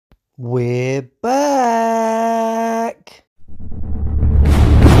We're back!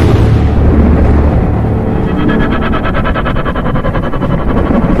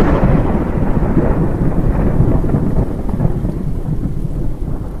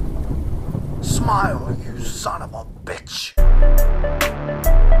 Smile, you son of a bitch!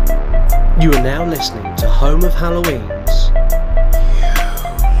 You are now listening to Home of Halloween's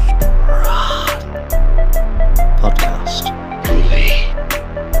podcast.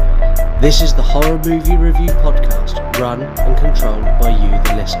 This is the horror movie review podcast run and controlled by you,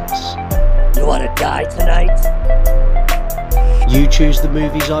 the listeners. You want to die tonight? You choose the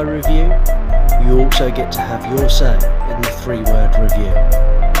movies I review. You also get to have your say in the 3-word review.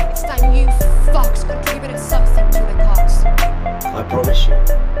 It's time you fucks contributed something to the cause. I promise you,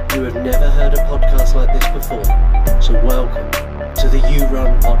 you have never heard a podcast like this before, so welcome to the You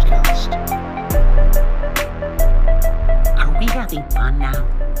Run podcast. Are we having fun now?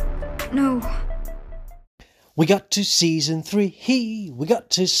 No. We got to season 3, we got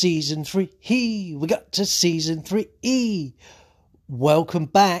to season 3, we got to season 3. Welcome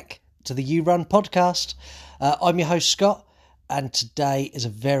back to the You Run podcast. I'm your host Scott, and today is a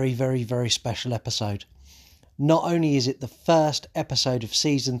very, very, very special episode. Not only is it the first episode of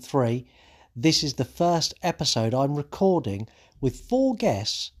season 3, this is the first episode I'm recording with 4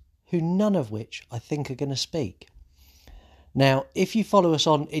 guests who none of which I think are going to speak. Now, if you follow us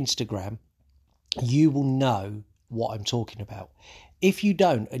on Instagram, you will know what I'm talking about. If you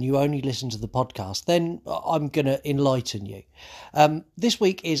don't and you only listen to the podcast, then I'm going to enlighten you. This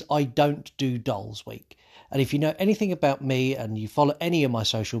week is I Don't Do Dolls week. And if you know anything about me and you follow any of my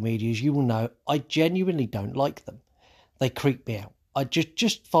social medias, you will know I genuinely don't like them. They creep me out. I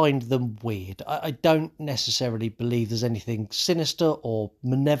just find them weird. I don't necessarily believe there's anything sinister or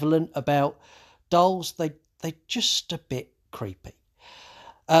malevolent about dolls. They're just a bit creepy.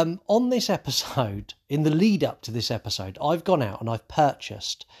 On this episode, in the lead up to this episode, I've gone out and I've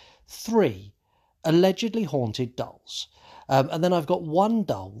purchased 3 allegedly haunted dolls. And then I've got 1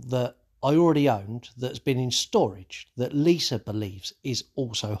 doll that I already owned that's been in storage that Lisa believes is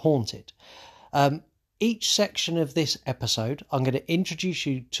also haunted. Each section of this episode, I'm going to introduce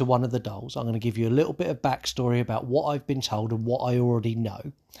you to one of the dolls. I'm going to give you a little bit of backstory about what I've been told and what I already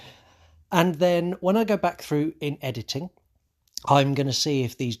know. And then when I go back through in editing, I'm going to see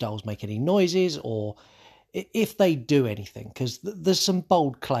if these dolls make any noises or if they do anything, because there's some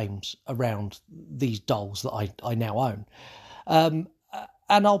bold claims around these dolls that I now own. And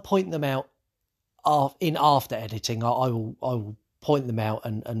I'll point them out in after editing. I will point them out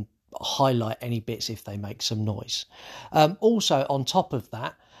and highlight any bits if they make some noise. Also, on top of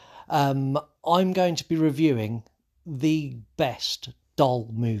that, I'm going to be reviewing the best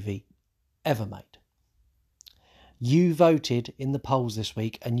doll movie ever made. You voted in the polls this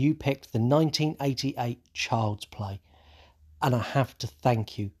week and you picked the 1988 Child's Play. And I have to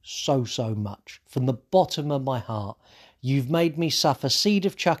thank you so, so much. From the bottom of my heart, you've made me suffer Seed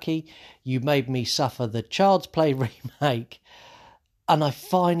of Chucky. You made me suffer the Child's Play remake. And I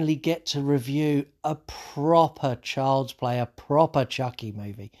finally get to review a proper Child's Play, a proper Chucky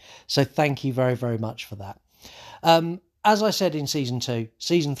movie. So thank you very, very much for that. As I said in Season 2,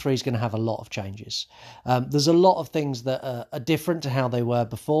 Season 3 is going to have a lot of changes. There's a lot of things that are different to how they were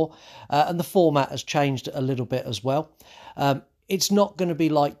before, and the format has changed a little bit as well. It's not going to be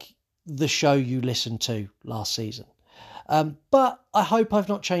like the show you listened to last season. But I hope I've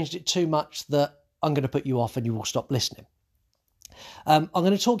not changed it too much that I'm going to put you off and you will stop listening. I'm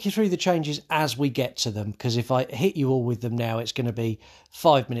going to talk you through the changes as we get to them, because if I hit you all with them now, it's going to be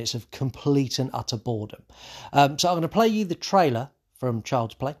 5 minutes of complete and utter boredom. So I'm going to play you the trailer from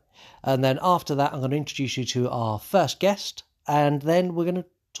Child's Play, and then after that, I'm going to introduce you to our first guest, and then we're going to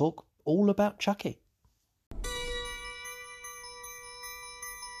talk all about Chucky.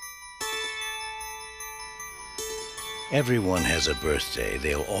 Everyone has a birthday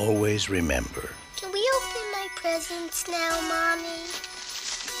they'll always remember. Can we open my presents now, Mommy?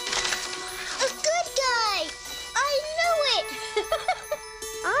 A good guy! I knew it!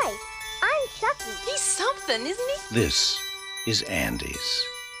 I'm Chucky. He's something, isn't he? This is Andy's.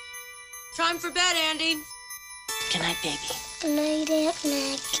 Time for bed, Andy. Good night, baby. Good night, Aunt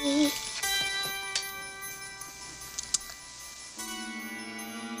Maggie.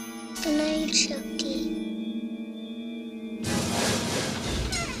 Good night, Chucky.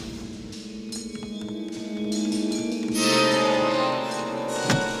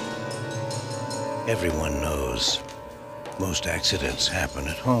 Everyone knows most accidents happen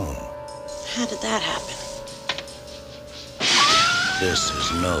at home. How did that happen? This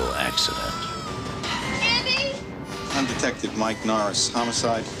is no accident. Andy! I'm Detective Mike Norris,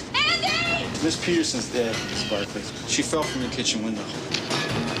 homicide. Andy! Miss Peterson's dead, Miss Barkley. She fell from the kitchen window.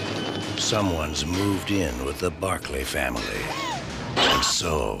 Someone's moved in with the Barkley family. And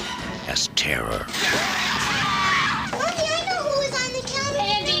so has terror. Mommy, I know who was on the counter.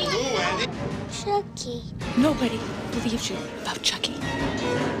 Andy! Who, Andy? Chucky. Nobody believes you about Chucky.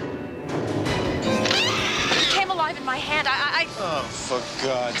 He came alive in my hand. Oh, for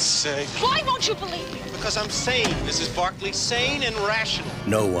God's sake. Why won't you believe me? Because I'm sane, Mrs. Barkley. Sane and rational.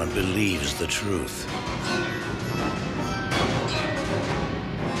 No one believes the truth.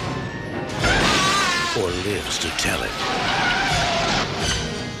 Or lives to tell it.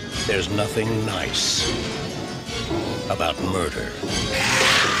 There's nothing nice about murder.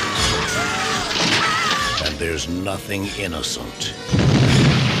 And there's nothing innocent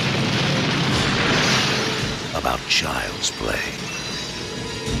about child's play.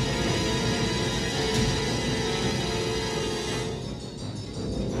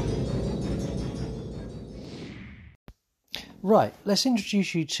 Right, let's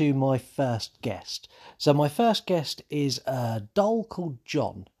introduce you to my first guest. So my first guest is a doll called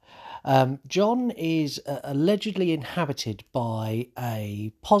John. John is allegedly inhabited by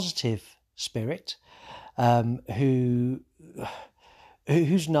a positive spirit who's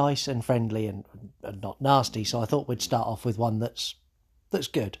nice and friendly and not nasty. So I thought we'd start off with one that's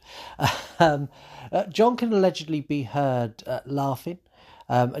good. John can allegedly be heard laughing,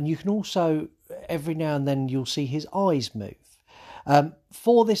 and you can also, every now and then, you'll see his eyes move.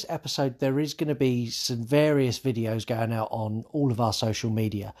 For this episode, there is going to be some various videos going out on all of our social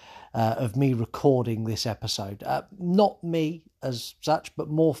media of me recording this episode. Not me as such, but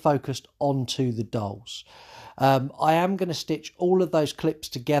more focused onto the dolls. I am going to stitch all of those clips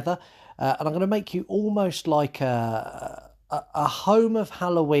together, and I'm going to make you almost like a Home of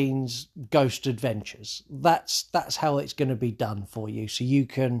Halloween's Ghost Adventures. That's how it's going to be done for you, so you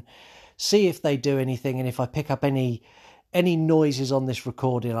can see if they do anything, and if I pick up any noises on this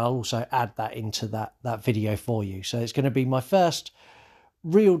recording, I'll also add that into that video for you. So it's going to be my first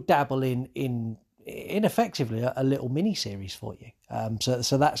real dabble in effectively a little mini series for you.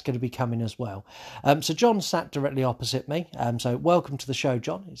 So that's going to be coming as well. So John sat directly opposite me. So welcome to the show,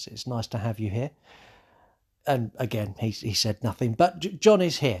 John. It's nice to have you here. And again, he said nothing, but John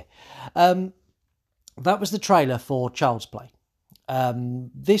is here. That was the trailer for Child's Play.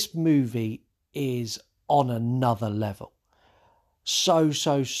 This movie is on another level. So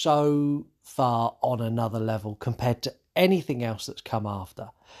far on another level compared to anything else that's come after.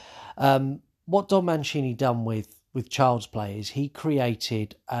 What Don Mancini done with Child's Play is he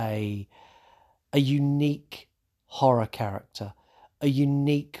created a unique horror character, a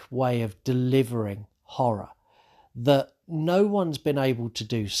unique way of delivering horror that no one's been able to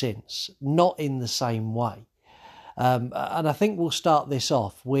do since, not in the same way. And I think we'll start this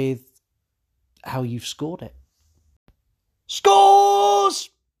off with how you've scored it. Scores!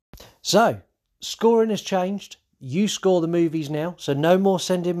 So, scoring has changed. You score the movies now, so no more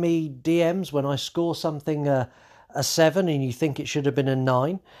sending me DMs when I score something a 7 and you think it should have been a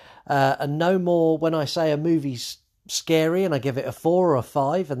 9. And no more when I say a movie's scary and I give it a 4 or a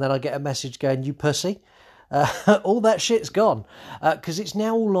 5 and then I get a message going, you pussy. All that shit's gone, because it's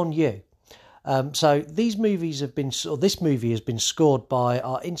now all on you. So these movies have been, or this movie has been scored by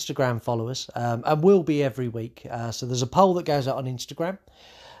our Instagram followers, and will be every week. So there's a poll that goes out on Instagram.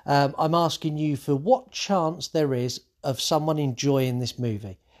 I'm asking you for what chance there is of someone enjoying this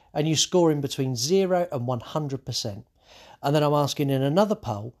movie, and you score in between 0 and 100%. And then I'm asking in another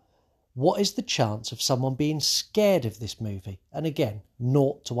poll, what is the chance of someone being scared of this movie? And again,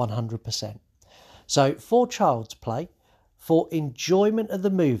 0 to 100%. So for Child's Play, for enjoyment of the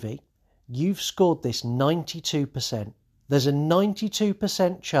movie, you've scored this 92%. There's a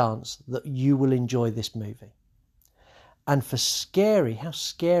 92% chance that you will enjoy this movie. And for scary, how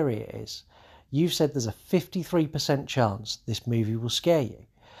scary it is, you've said there's a 53% chance this movie will scare you.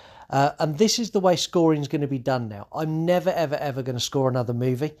 And this is the way scoring is going to be done now. I'm never, ever, ever going to score another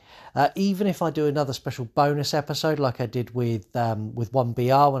movie. Even if I do another special bonus episode like I did with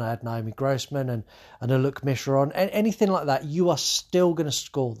 1BR when I had Naomi Grossman and Alok Mishra on, anything like that, you are still going to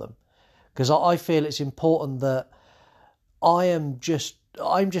score them. Because I feel it's important that I'm just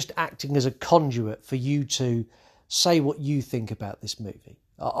acting as a conduit for you to say what you think about this movie.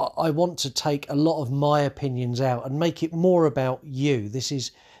 I want to take a lot of my opinions out and make it more about you. This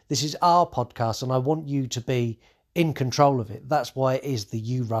is our podcast, and I want you to be in control of it. That's why it is the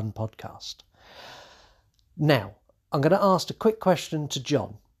You Run podcast. Now, I'm going to ask a quick question to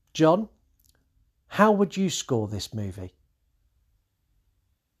John. John, how would you score this movie?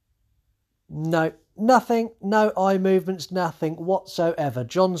 No, nothing, no eye movements, nothing whatsoever.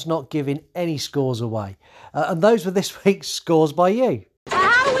 John's not giving any scores away. And those were this week's scores by you.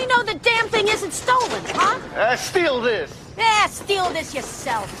 How do we know the damn thing isn't stolen, huh? Steal this. Yeah, steal this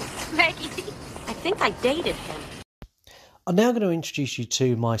yourself. Maggie, I think I dated him. I'm now going to introduce you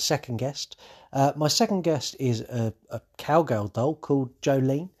to my second guest. My second guest is a cowgirl doll called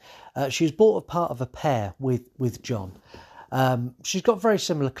Jolene. She was bought a part of a pair with John. She's got very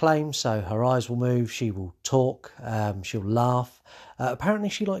similar claims, so her eyes will move, she will talk, she'll laugh. Apparently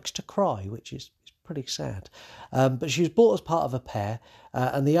she likes to cry, which is pretty sad. But she was bought as part of a pair,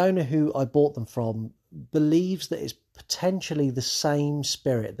 and the owner who I bought them from believes that it's potentially the same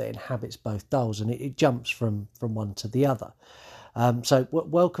spirit that inhabits both dolls, and it jumps from one to the other. So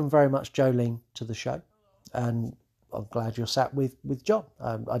welcome very much, Jolene, to the show, and I'm glad you're sat with John.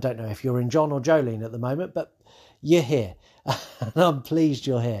 I don't know if you're in John or Jolene at the moment, but you're here, and I'm pleased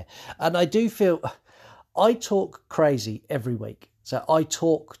you're here. And I do feel I talk crazy every week, so I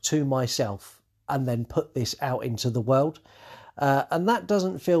talk to myself and then put this out into the world, and that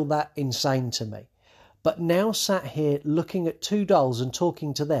doesn't feel that insane to me. But now sat here looking at two dolls and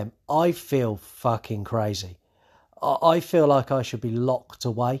talking to them, I feel fucking crazy. I feel like I should be locked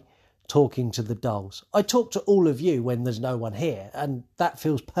away talking to the dolls. I talk to all of you when there's no one here, and that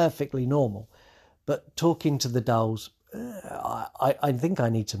feels perfectly normal. But talking to the dolls, I think I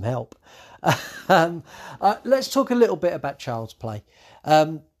need some help. Let's talk a little bit about Child's Play.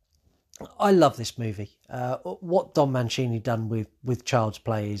 I love this movie. What Don Mancini done with Child's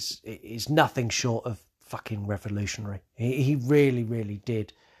Play is nothing short of fucking revolutionary. He really, really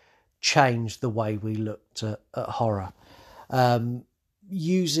did change the way we looked at horror,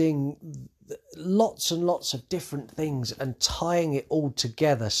 using lots and lots of different things and tying it all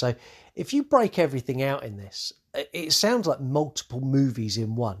together. So if you break everything out in this, it sounds like multiple movies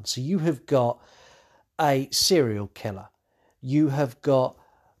in one. So you have got a serial killer, you have got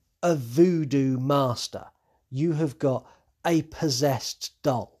a voodoo master, you have got a possessed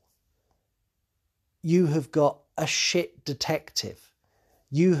doll, you have got a shit detective,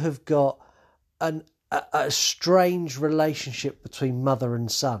 you have got a strange relationship between mother and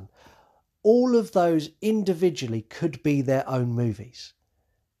son. All of those individually could be their own movies.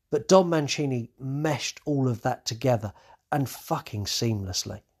 But Don Mancini meshed all of that together and fucking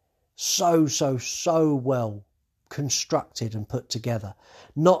seamlessly. So well constructed and put together.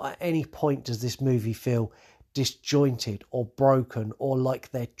 Not at any point does this movie feel disjointed or broken or like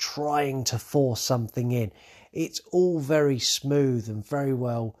they're trying to force something in. It's all very smooth and very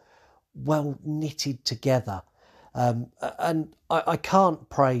well knitted together. And I can't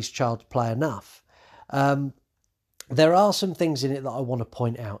praise Child's Play enough. There are some things in it that I want to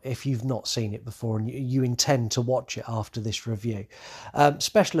point out if you've not seen it before and you intend to watch it after this review.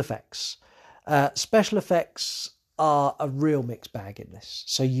 Special effects. Special effects are a real mixed bag in this.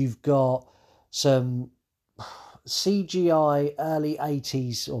 So you've got some CGI early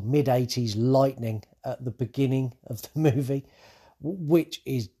 80s or mid 80s lightning at the beginning of the movie, which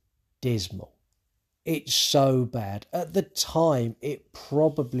is dismal. It's so bad. At the time, it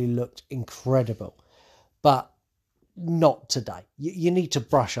probably looked incredible, but not today. You need to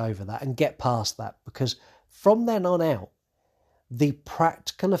brush over that and get past that, because from then on out, the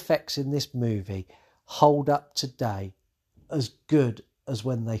practical effects in this movie hold up today as good as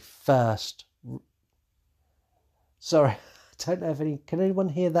when they first... Sorry, I don't know if can anyone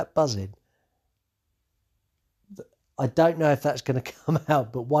hear that buzzing? I don't know if that's going to come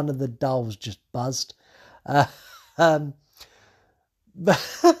out, but one of the dolls just buzzed. Well,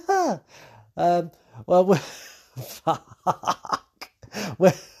 fuck.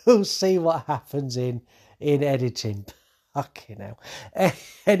 We'll see what happens in editing. Fucking hell.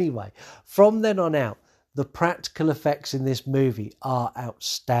 Anyway, from then on out, the practical effects in this movie are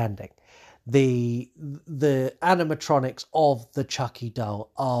outstanding. The animatronics of the Chucky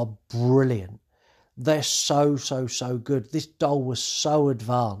doll are brilliant. They're so good. This doll was so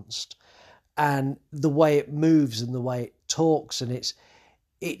advanced, and the way it moves and the way it talks, and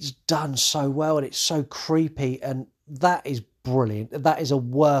it's done so well, and it's so creepy, and that is brilliant. That is a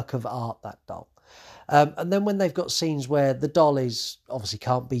work of art, that doll. And then when they've got scenes where the doll is obviously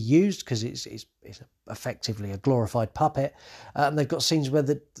can't be used because it's effectively a glorified puppet, and they've got scenes where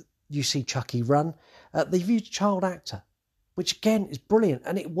you see Chucky run, they've used a child actor, which again is brilliant,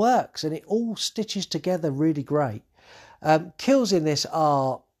 and it works, and it all stitches together really great. Kills in this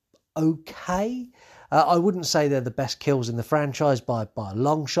are okay. I wouldn't say they're the best kills in the franchise by a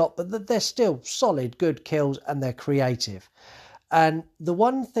long shot, but they're still solid, good kills, and they're creative. And the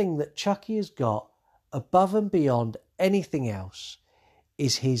one thing that Chucky has got above and beyond anything else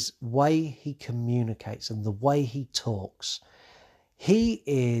is his way he communicates and the way he talks. He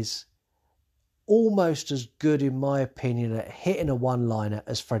is almost as good, in my opinion, at hitting a one-liner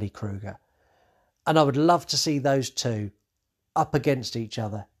as Freddy Krueger. And I would love to see those two up against each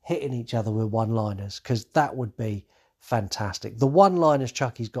other, hitting each other with one-liners, because that would be fantastic. The one-liners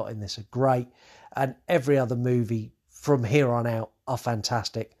Chucky's got in this are great, and every other movie from here on out are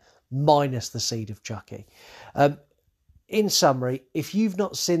fantastic, minus The Seed of Chucky. In summary, if you've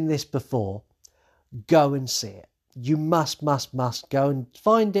not seen this before, go and see it. You must go and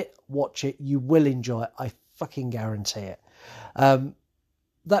find it, watch it. You will enjoy it. I fucking guarantee it.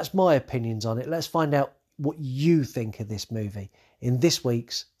 That's my opinions on it. Let's find out what you think of this movie in this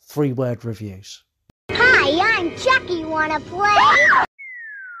week's 3-word reviews. Hi, I'm Chucky. Wanna play?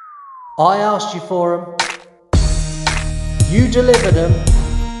 I asked you for them. You delivered them.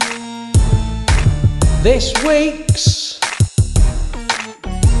 This week's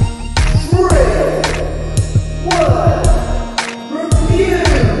 3-word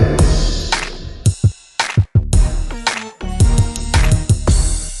reviews.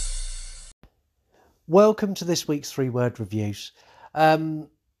 Welcome to this week's 3-word reviews. I'm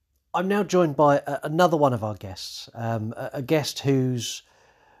now joined by another one of our guests, a guest who's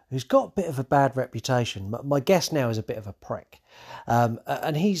got a bit of a bad reputation. My guest now is a bit of a prick,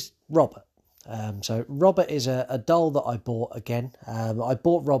 and he's Robert. So Robert is a doll that I bought again. I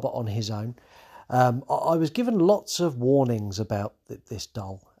bought Robert on his own. I was given lots of warnings about this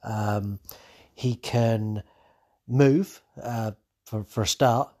doll. He can move, for a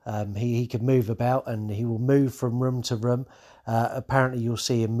start. He can move about, and he will move from room to room. Apparently you'll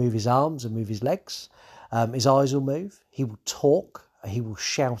see him move his arms and move his legs. His eyes will move. He will talk. He will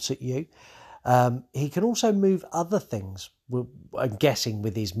shout at you. He can also move other things. I'm guessing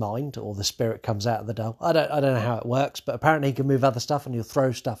with his mind, or the spirit comes out of the doll. I don't know how it works, but apparently he can move other stuff, and he'll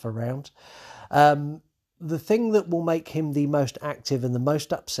throw stuff around. The thing that will make him the most active and the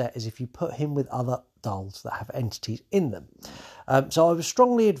most upset is if you put him with other dolls that have entities in them. So I was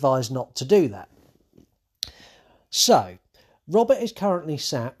strongly advised not to do that. So Robert is currently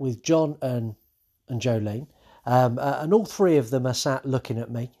sat with John and Jolene. And all three of them are sat looking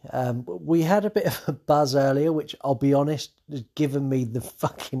at me. We had a bit of a buzz earlier, which I'll be honest, has given me the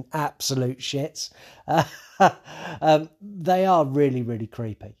fucking absolute shits. They are really, really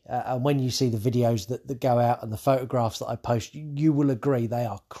creepy. And when you see the videos that go out and the photographs that I post, you will agree they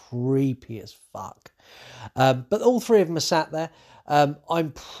are creepy as fuck. But all three of them are sat there.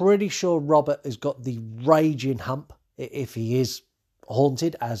 I'm pretty sure Robert has got the raging hump, if he is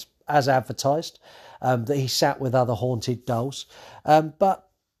haunted as advertised. That he sat with other haunted dolls. But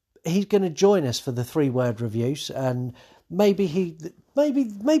he's going to join us for the 3-word reviews, and maybe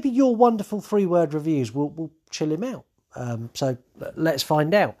your wonderful 3-word reviews will chill him out. So let's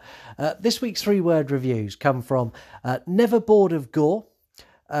find out. This week's 3-word reviews come from Never Bored of Gore,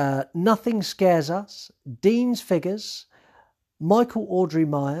 Nothing Scares Us, Dean's Figures, Michael Audrey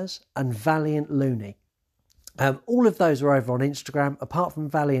Myers, and Valiant Looney. All of those are over on Instagram, apart from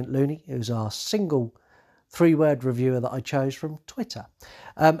Valiant Looney, who's our single 3-word reviewer that I chose from Twitter.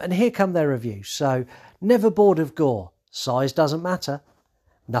 And here come their reviews. So, Never Bored of Gore. Size doesn't matter.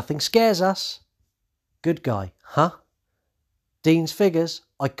 Nothing Scares Us. Good guy, huh? Dean's Figures.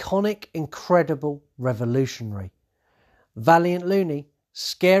 Iconic, incredible, revolutionary. Valiant Looney.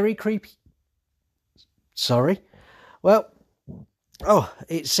 Scary, creepy. Sorry. Well,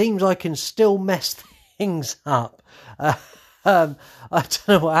 it seems I can still mess things up. I don't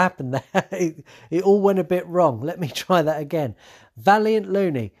know what happened there. It all went a bit wrong. Let me try that again. Valiant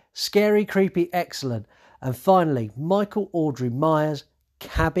Looney, Scary, Creepy, Excellent. And finally, Michael Audrey Myers,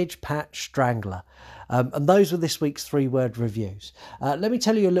 Cabbage Patch Strangler. And those were this week's 3-word reviews. Let me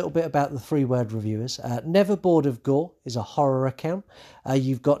tell you a little bit about the 3-word reviewers. Never Bored of Gore is a horror account.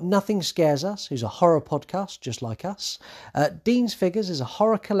 You've got Nothing Scares Us, who's a horror podcast just like us. Dean's Figures is a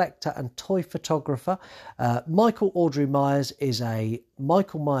horror collector and toy photographer. Michael Audrey Myers is a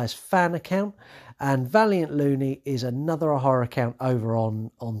Michael Myers fan account. And Valiant Looney is another horror account over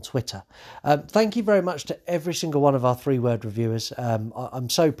on Twitter. Thank you very much to every single one of our 3-word reviewers. I'm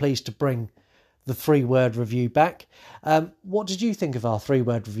so pleased to bring the 3-word review back. What did you think of our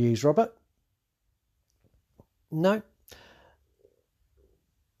 3-word reviews, Robert? No?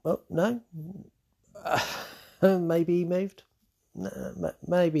 Well, no? Maybe he moved? No,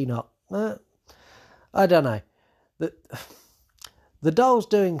 maybe not. I don't know. The doll's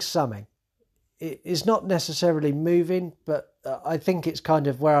doing something. It's not necessarily moving, but I think it's kind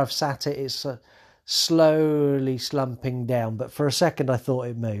of where I've sat it. It's slowly slumping down. But for a second, I thought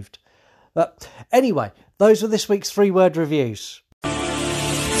it moved. But anyway, those are this week's 3-word reviews.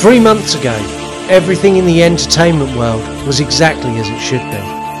 3 months ago, everything in the entertainment world was exactly as it should be.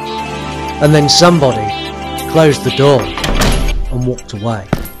 And then somebody closed the door and walked away.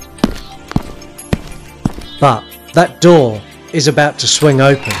 But that door is about to swing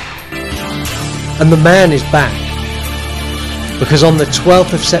open. And the man is back. Because on the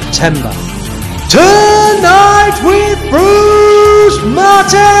 12th of September, Tonight with Bruce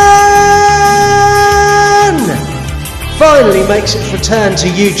Martin finally makes its return to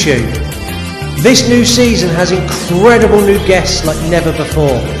YouTube. This new season has incredible new guests like never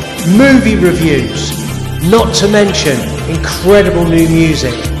before, movie reviews, not to mention incredible new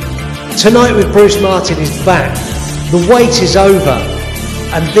music. Tonight with Bruce Martin is back. The wait is over,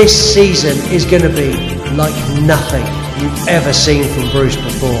 and this season is going to be like nothing you've ever seen from Bruce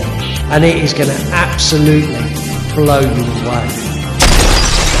before, and it is going to absolutely blow you away.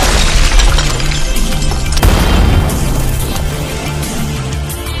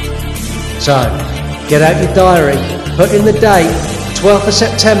 So, get out your diary, put in the date, 12th of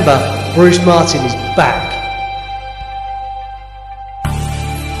September, Bruce Martin is back.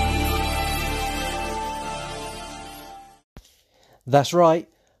 That's right,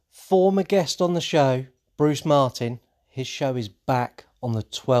 former guest on the show, Bruce Martin, his show is back on the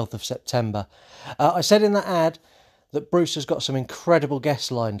 12th of September. I said in that ad that Bruce has got some incredible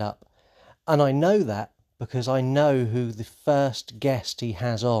guests lined up, and I know that because I know who the first guest he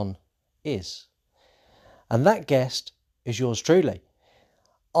has on is. And that guest is yours truly.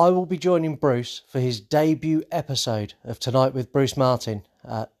 I will be joining Bruce for his debut episode of Tonight with Bruce Martin,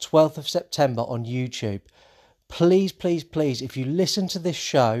 12th of September on YouTube. Please, please, please, if you listen to this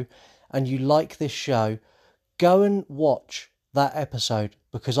show and you like this show, go and watch that episode,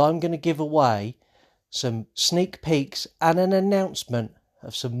 because I'm going to give away some sneak peeks and an announcement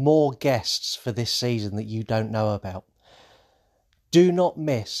of some more guests for this season that you don't know about. Do not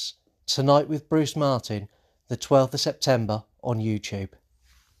miss Tonight with Bruce Martin, the 12th of September on YouTube.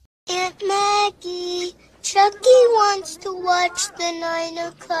 Aunt Maggie, Chucky wants to watch the 9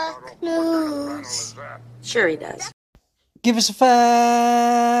 o'clock news. Sure he does. Give us a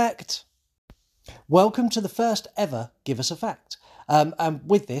fact! Welcome to the first ever Give Us a Fact. And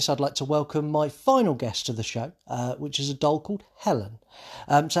with this, I'd like to welcome my final guest to the show, which is a doll called Helen.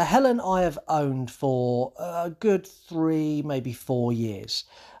 So Helen I have owned for a good 3, maybe 4 years.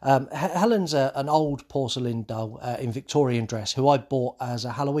 Helen's an old porcelain doll in Victorian dress who I bought as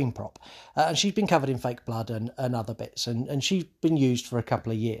a Halloween prop. And she's been covered in fake blood and other bits, and she's been used for a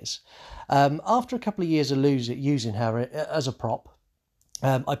couple of years. After a couple of years of using her as a prop,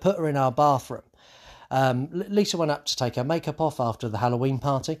 I put her in our bathroom. Lisa went up to take her makeup off after the Halloween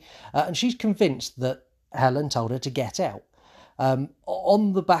party, and she's convinced that Helen told her to get out.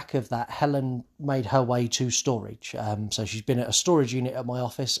 On the back of that, Helen made her way to storage. So she's been at a storage unit at my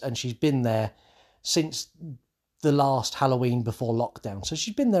office, and she's been there since the last Halloween before lockdown. So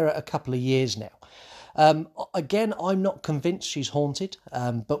she's been there a couple of years now. Again, I'm not convinced she's haunted,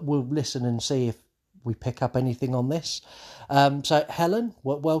 but we'll listen and see if we pick up anything on this. So Helen,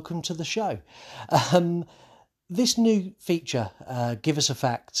 welcome to the show. This new feature, Give Us a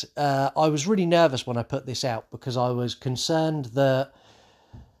Fact, I was really nervous when I put this out because I was concerned that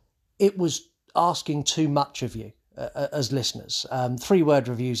it was asking too much of you as listeners. 3-word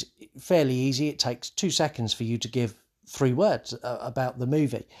reviews, fairly easy. It takes 2 seconds for you to give 3 words about the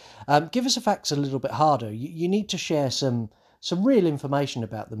movie. Give Us a Fact's a little bit harder. You need to share some real information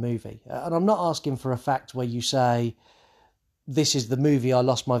about the movie. And I'm not asking for a fact where you say, this is the movie I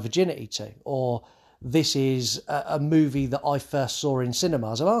lost my virginity to, or this is a movie that I first saw in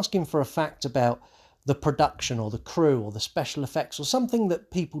cinemas. I'm asking for a fact about the production or the crew or the special effects or something that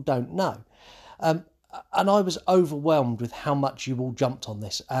people don't know. And I was overwhelmed with how much you all jumped on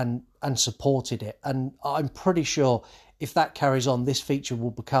this and supported it. And I'm pretty sure if that carries on, this feature will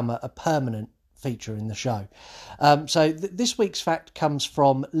become a permanent feature in the show. So this week's fact comes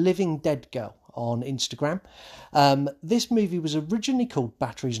from Living Dead Girl on Instagram. This movie was originally called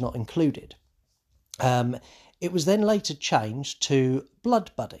Batteries Not Included. It was then later changed to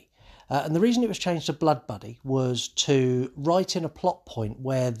Blood Buddy. And the reason it was changed to Blood Buddy was to write in a plot point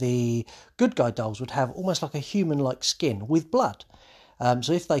where the good guy dolls would have almost like a human-like skin with blood.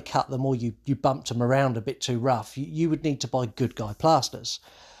 So if they cut them or you bumped them around a bit too rough, you would need to buy good guy plasters.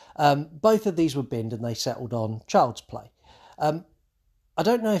 Both of these were binned and they settled on Child's Play. I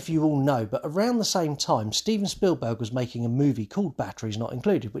don't know if you all know, but around the same time, Steven Spielberg was making a movie called Batteries Not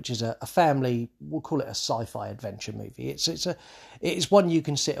Included, which is a family, we'll call it a sci-fi adventure movie. It's one you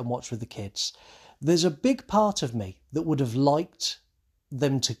can sit and watch with the kids. There's a big part of me that would have liked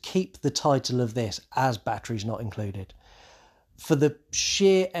them to keep the title of this as Batteries Not Included. for the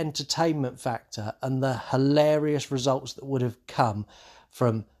sheer entertainment factor and the hilarious results that would have come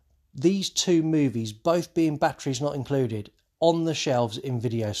from these two movies, both being batteries not included, on the shelves in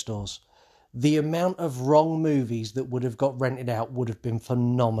video stores. The amount of wrong movies that would have got rented out would have been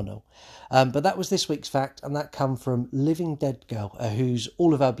phenomenal. But that was this week's fact, and that come from Living Dead Girl, whose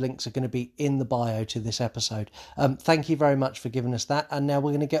all of her links are going to be in the bio to this episode. Thank you very much for giving us that. And now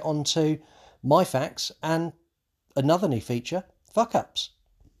we're going to get on to my facts and another new feature, fuck-ups.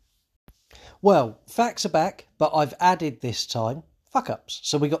 Well, facts are back, but I've added this time fuck-ups.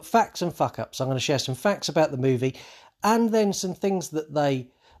 So we got facts and fuck-ups. I'm going to share some facts about the movie and then some things that they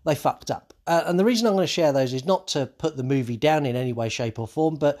fucked up. And the reason I'm going to share those is not to put the movie down in any way, shape or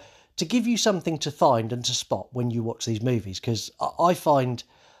form, but to give you something to find and to spot when you watch these movies. Because I find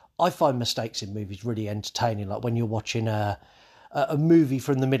mistakes in movies really entertaining. Like when you're watching a movie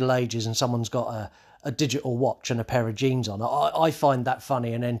from the Middle Ages and someone's got a digital watch and a pair of jeans on. I find that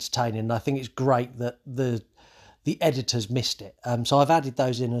funny and entertaining. And I think it's great that the editors missed it. So I've added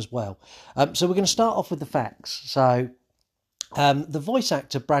those in as well. So we're going to start off with the facts. So the voice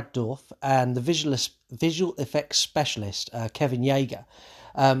actor Brad Dourif and the visual effects specialist Kevin Yeager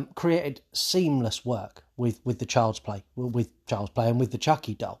created seamless work with the Child's Play and with the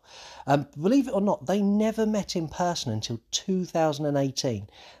Chucky doll. Believe it or not, they never met in person until 2018.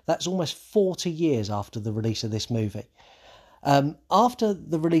 That's almost 40 years after the release of this movie. After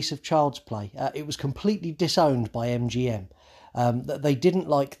the release of Child's Play, it was completely disowned by MGM. They didn't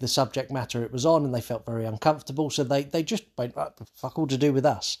like the subject matter it was on and they felt very uncomfortable, so they just went, fuck all to do with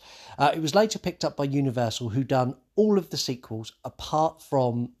us. It was later picked up by Universal, who done all of the sequels apart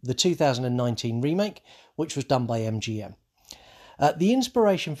from the 2019 remake, which was done by MGM. The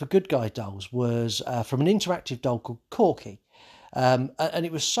inspiration for Good Guy dolls was from an interactive doll called Corky. And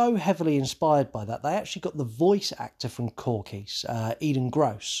it was so heavily inspired by that, they actually got the voice actor from Corky's, Eden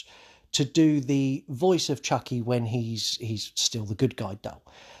Gross, to do the voice of Chucky when he's still the good guy doll.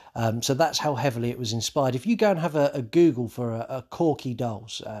 So that's how heavily it was inspired. If you go and have a Google for a Corky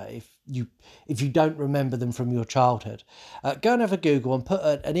dolls, if you don't remember them from your childhood, go and have a Google and put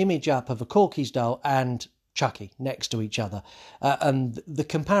an image up of a Corky's doll and Chucky next to each other. And the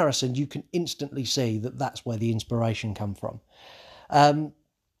comparison, you can instantly see that that's where the inspiration come from.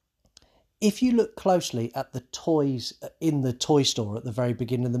 If you look closely at the toys in the toy store at the very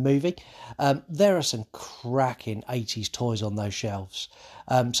beginning of the movie, there are some cracking 80s toys on those shelves.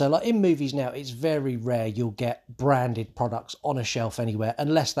 So like in movies now, it's very rare you'll get branded products on a shelf anywhere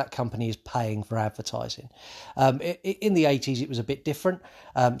unless that company is paying for advertising. In the 80s, it was a bit different.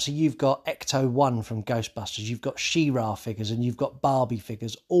 So you've got Ecto-1 from Ghostbusters, you've got She-Ra figures and you've got Barbie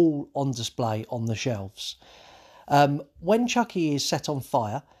figures all on display on the shelves. When Chucky is set on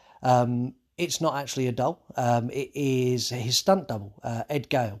fire, it's not actually a doll. It is his stunt double, Ed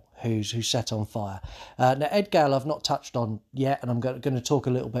Gale, who's set on fire. Now, Ed Gale I've not touched on yet, and I'm going to talk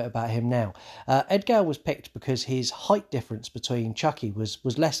a little bit about him now. Ed Gale was picked because his height difference between Chucky was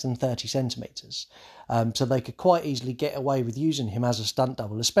less than 30 centimetres. So they could quite easily get away with using him as a stunt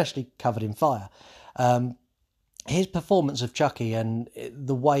double, especially covered in fire. His performance of Chucky and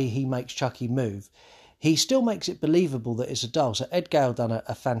the way he makes Chucky move, he still makes it believable that it's a doll. So Ed Gale done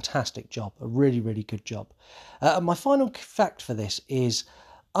a fantastic job, a really, really good job. And my final fact for this is,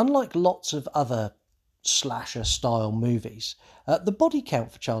 unlike lots of other slasher-style movies, the body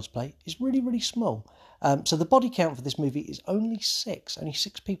count for Child's Play is really, really small. So the body count for this movie is only 6. Only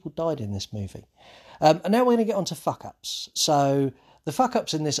 6 people died in this movie. And now we're going to get on to fuck-ups. So the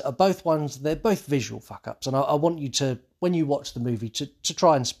fuck-ups in this are they're both visual fuck-ups. And I want you to, when you watch the movie, to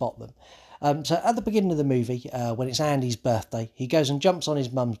try and spot them. So at the beginning of the movie, when it's Andy's birthday, he goes and jumps on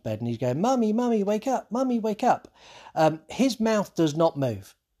his mum's bed and he's going, "Mummy, Mummy, wake up, Mummy, wake up." His mouth does not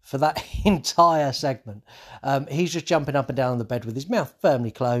move for that entire segment. He's just jumping up and down on the bed with his mouth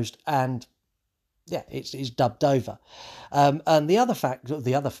firmly closed, and yeah, it's dubbed over. And the other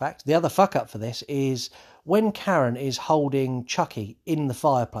fuck up for this is when Karen is holding Chucky in the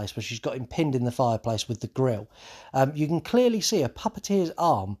fireplace, where she's got him pinned in the fireplace with the grill. You can clearly see a puppeteer's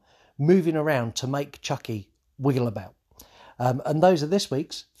arm moving around to make Chucky wiggle about. And those are this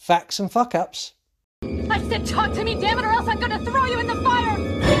week's facts and fuck-ups. I said talk to me, damn it, or else I'm gonna throw you in the fire!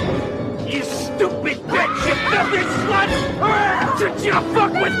 You stupid bitch, you filthy slut! Did you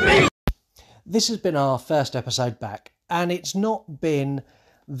fuck with me? This has been our first episode back, and it's not been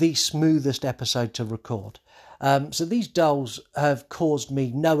the smoothest episode to record. So these dolls have caused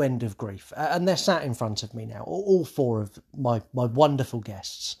me no end of grief, and they're sat in front of me now, all 4 of my wonderful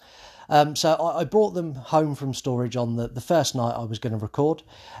guests. So I brought them home from storage on the first night I was going to record,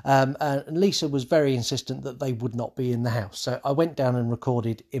 and Lisa was very insistent that they would not be in the house. So I went down and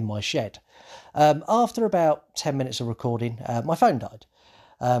recorded in my shed. After about 10 minutes of recording, my phone died.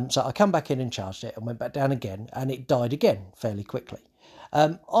 So I come back in and charged it and went back down again, and it died again fairly quickly.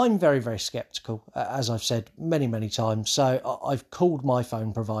 I'm very, very sceptical, as I've said many, many times. So I've called my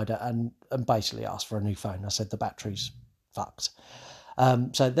phone provider and basically asked for a new phone. I said the battery's fucked.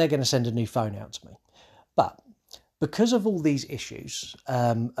 So they're going to send a new phone out to me. But because of all these issues,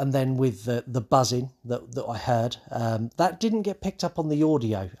 and then with the buzzing that I heard, that didn't get picked up on the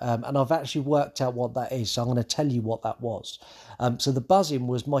audio. And I've actually worked out what that is. So I'm going to tell you what that was. So the buzzing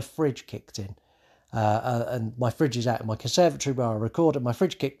was my fridge kicked in. And my fridge is out in my conservatory where I record, and my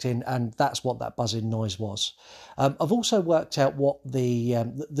fridge kicked in, and that's what that buzzing noise was. I've also worked out what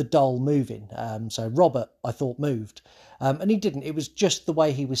the doll moving. So Robert, I thought, moved, and he didn't. It was just the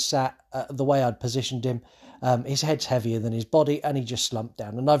way he was sat, the way I'd positioned him. His head's heavier than his body, and he just slumped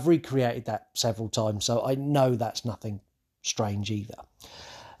down. And I've recreated that several times, so I know that's nothing strange either.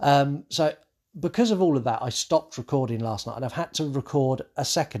 So because of all of that, I stopped recording last night, and I've had to record a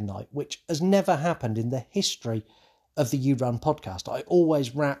second night, which has never happened in the history of the You Run podcast. I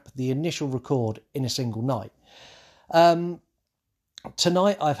always wrap the initial record in a single night.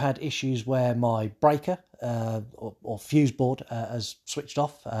 Tonight I've had issues where my breaker or fuse board has switched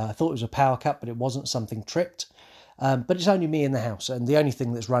off. I thought it was a power cut, but it wasn't. Something tripped. But it's only me in the house, and the only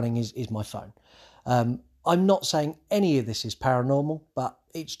thing that's running is my phone. I'm not saying any of this is paranormal, but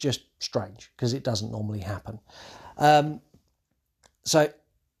it's just strange because it doesn't normally happen. So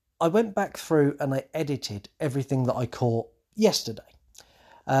I went back through and I edited everything that I caught yesterday.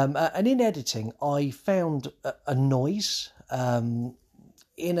 And in editing, I found a noise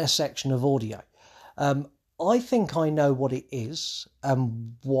in a section of audio. I think I know what it is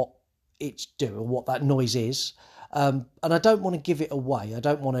and what it's doing, what that noise is. And I don't want to give it away. I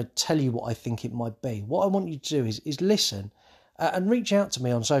don't want to tell you what I think it might be. What I want you to do is listen and reach out to me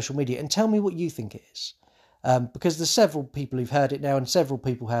on social media and tell me what you think it is. Because there's several people who've heard it now, and several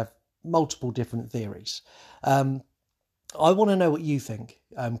people have multiple different theories. I want to know what you think,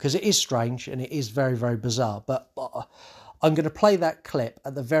 because it is strange and it is very, very bizarre. But I'm going to play that clip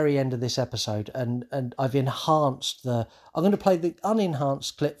at the very end of this episode, and I've enhanced I'm going to play the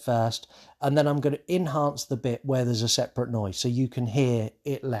unenhanced clip first, and then I'm going to enhance the bit where there's a separate noise so you can hear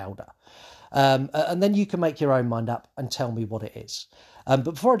it louder. And then you can make your own mind up and tell me what it is. But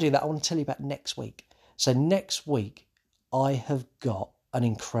before I do that, I want to tell you about next week. So next week, I have got an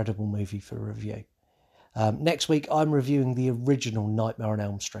incredible movie for review. Next week, I'm reviewing the original Nightmare on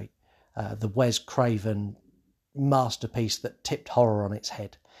Elm Street, the Wes Craven masterpiece that tipped horror on its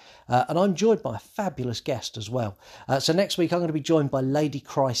head. And I'm joined by a fabulous guest as well. So next week I'm going to be joined by Lady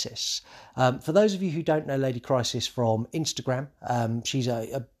Crisis. For those of you who don't know Lady Crisis from Instagram, she's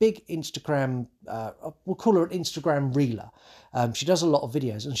a big Instagram, we'll call her an Instagram reeler. She does a lot of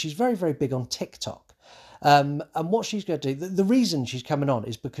videos, and she's very, very big on TikTok. And what she's going to do, the reason she's coming on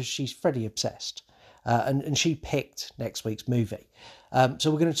is because she's Freddy obsessed. And she picked next week's movie.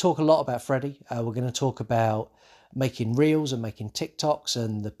 So we're going to talk a lot about Freddy. We're going to talk about making reels and making TikToks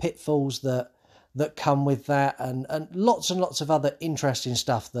and the pitfalls that come with that, and lots of other interesting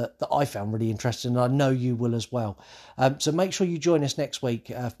stuff that I found really interesting, and I know you will as well. So make sure you join us next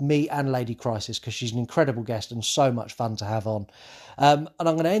week, me and Lady Crisis, because she's an incredible guest and so much fun to have on. And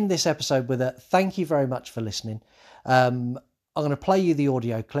I'm going to end this episode with a thank you very much for listening. I'm going to play you the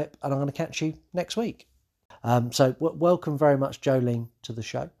audio clip, and I'm going to catch you next week. So welcome very much, Jolene, to the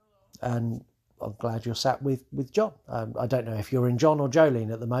show, and I'm glad you're sat with John. I don't know if you're in John or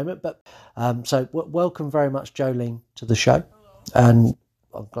Jolene at the moment, but so welcome very much, Jolene, to the show, and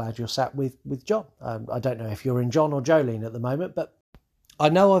I'm glad you're sat with John. I don't know if you're in John or Jolene at the moment, but I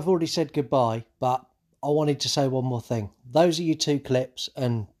know I've already said goodbye, but I wanted to say one more thing. Those are your two clips,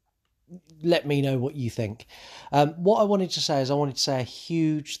 and let me know what you think. What I wanted to say is I wanted to say a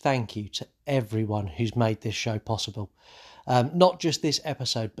huge thank you to everyone who's made this show possible. Not just this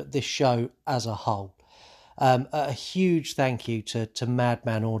episode, but this show as a whole. A huge thank you to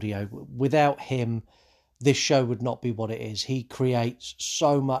Madman Audio. Without him, this show would not be what it is. He creates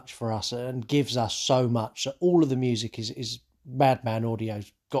so much for us and gives us so much. All of the music is Madman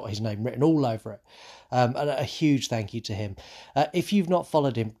Audio's got his name written all over it. And a huge thank you to him. If you've not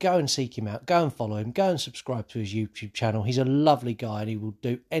followed him, go and seek him out. Go and follow him. Go and subscribe to his YouTube channel. He's a lovely guy, and he will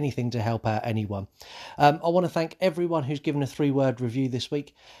do anything to help out anyone. I want to thank everyone who's given a 3-word review this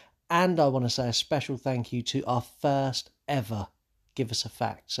week. And I want to say a special thank you to our first ever Give Us a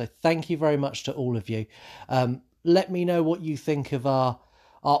Fact. So thank you very much to all of you. Let me know what you think of our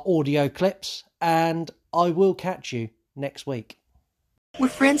our audio clips, and I will catch you next week. We're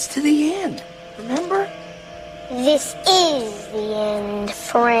friends to the end, remember? This is the end,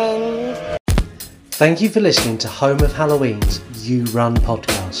 friend. Thank you for listening to Home of Halloween's You Run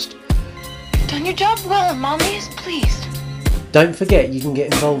podcast. You've done your job well and Mommy is pleased. Don't forget you can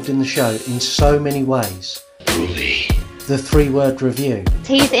get involved in the show in so many ways. Ruby. The 3-word review.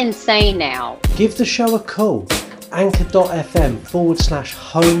 He's insane now. Give the show a call.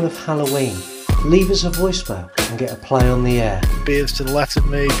 Anchor.fm/Home of Halloween. Leave us a voicemail and get a play on the air. Beers to the left of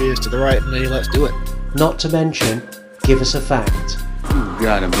me, beers to the right of me, let's do it. Not to mention, give us a fact. You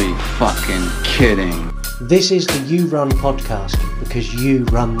gotta be fucking kidding. This is the You Run podcast because you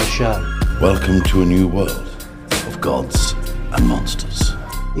run the show. Welcome to a new world of gods and monsters.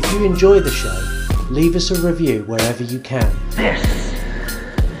 If you enjoy the show, leave us a review wherever you can. This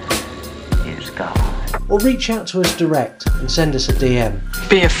is God. Or reach out to us direct and send us a DM.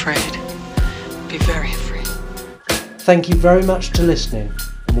 Be afraid. Be very afraid. Thank you very much for listening,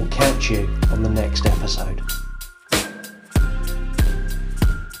 and we'll catch you on the next episode.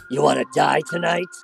 You want to die tonight?